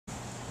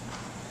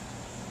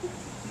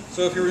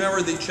So if you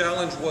remember, the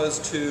challenge was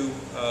to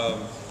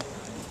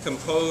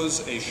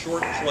compose a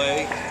short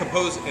play,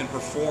 compose and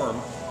perform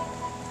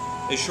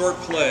a short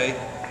play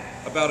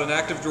about an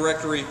Active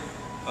Directory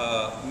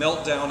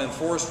meltdown and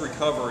forced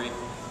recovery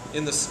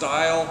in the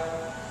style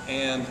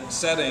and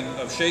setting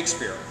of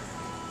Shakespeare.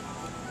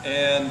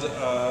 And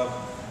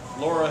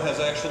Laura has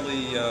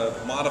actually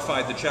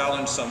modified the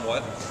challenge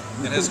somewhat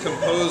and has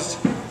composed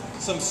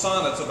some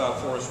sonnets about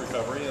forced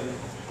recovery,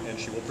 and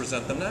she will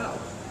present them now.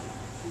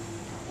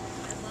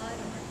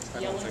 I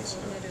don't think so.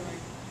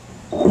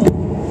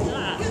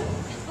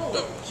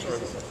 Oh, sorry.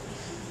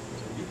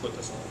 You put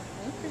this on.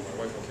 Okay. My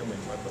wife will kill me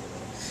if I put it on.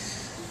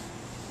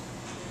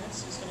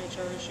 That's just an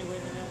HR issue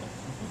waiting to happen.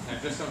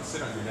 And just don't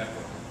sit on your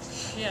network.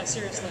 Yeah,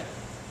 seriously.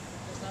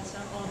 Does not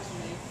sound on to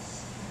me.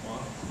 On?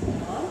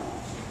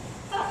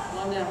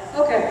 Ah, on now.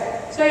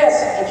 Okay. So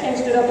yes, I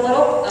changed it up a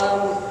little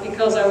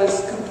because I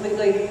was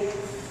completely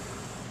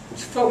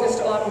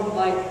focused on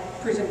my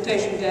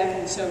presentation deck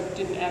and so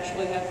didn't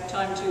actually have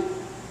time to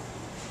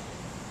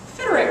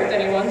federate with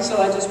anyone,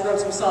 so I just wrote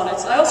some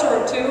sonnets. I also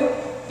wrote two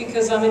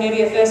because I'm an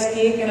ADFS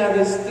geek and I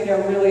was,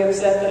 really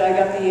upset that I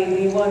got the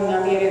AD one,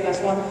 not the ADFS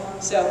one.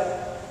 So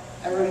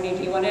I wrote an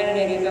AD one and an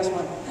ADFS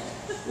one.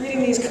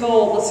 Reading these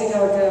cold, let's see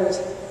how it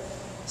goes.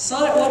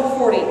 Sonnet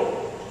 140.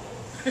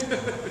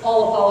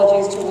 All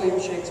apologies to William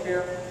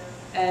Shakespeare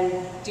and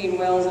Dean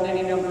Wells and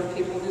any number of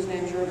people whose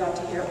names you're about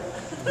to hear.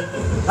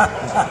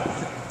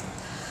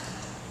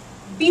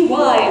 Be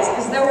wise,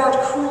 as thou art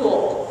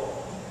cruel.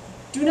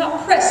 Do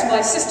not press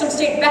my system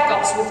state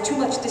backups with too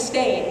much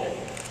disdain,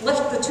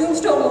 lest the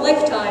tombstone of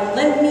lifetime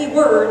lend me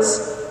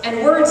words,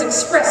 and words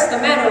express the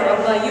manner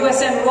of my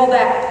USN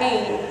rollback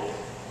pain.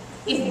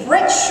 If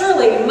Brett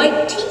Shirley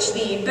might teach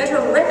thee better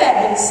rep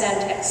admin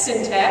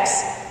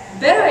syntax,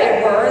 better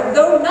it were,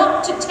 though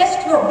not to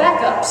test your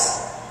backups,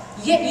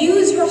 yet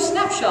use your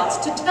snapshots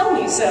to tell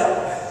me so.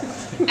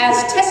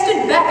 As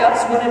tested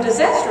backups when a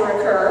disaster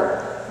occur,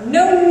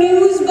 no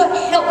news but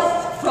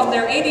health from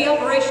their AD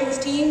operations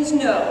teams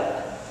know.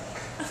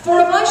 For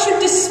if I should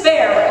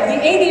despair of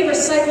the AD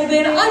recycle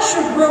bin, I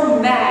should grow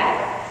mad,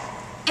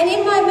 and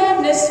in my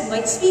madness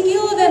might speak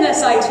ill of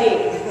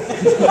MSIT.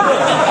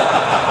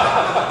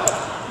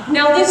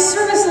 Now this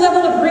service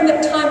level of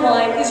bring-up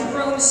timeline is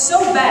grown so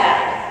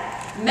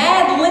bad,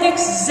 mad Linux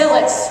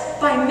zealots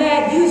by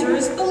mad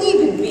users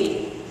believe in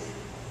me.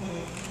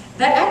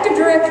 That Active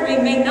Directory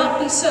may not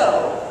be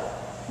so,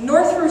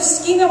 nor through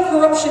schema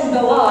corruption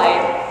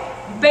belied,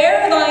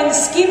 bear thine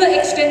schema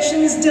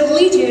extensions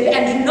deleted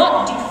and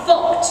not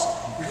defunct,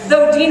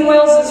 though Dean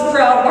Wells's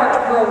proud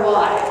heart grow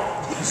wide.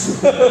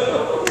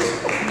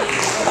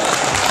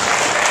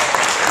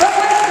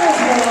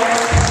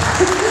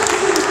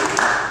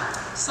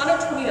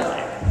 Sonnet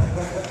 29.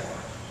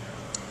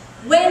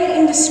 When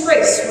in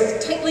disgrace with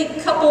tightly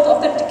coupled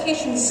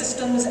authentication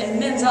systems and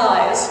men's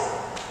eyes,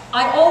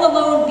 I all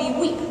alone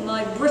beweep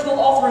my brittle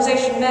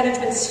authorization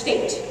management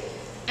state,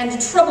 and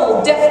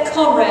trouble deaf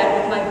comrade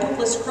with my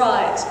bootless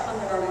cries.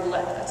 Conrad already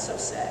left, that's so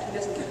sad, he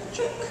doesn't get the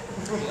joke.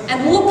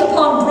 And look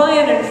upon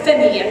Brian and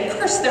Femi and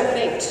curse their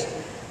fate,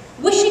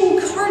 wishing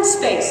card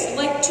space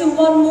like to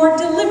one more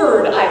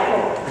delivered, I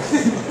hope.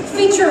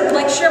 Featured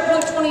like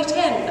SharePoint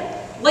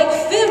 2010, like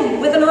FIM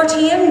with an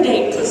RTM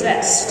date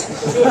possessed.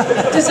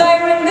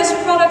 Desiring this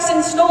product's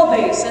install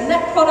base and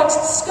that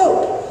product's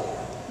scope,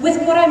 with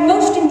what I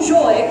most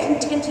enjoy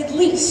contented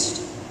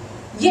least.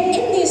 Yet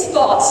in these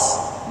thoughts,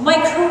 my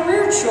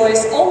career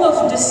choice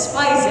almost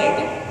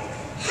despising,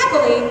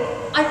 happily,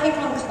 I think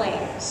on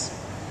claims.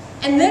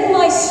 And then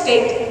my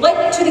state,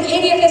 like to the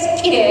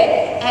ADFS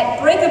kidde at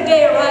break of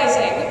day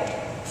arising,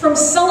 from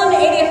sullen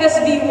ADFS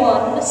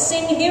V1,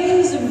 sing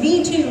hymns of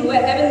V2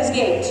 at heaven's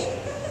gate.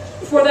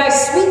 For thy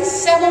sweet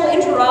Savile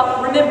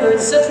interop remembered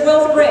such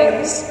wealth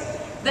brings,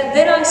 that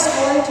then I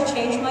scorn to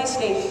change my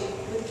state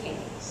with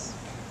kings.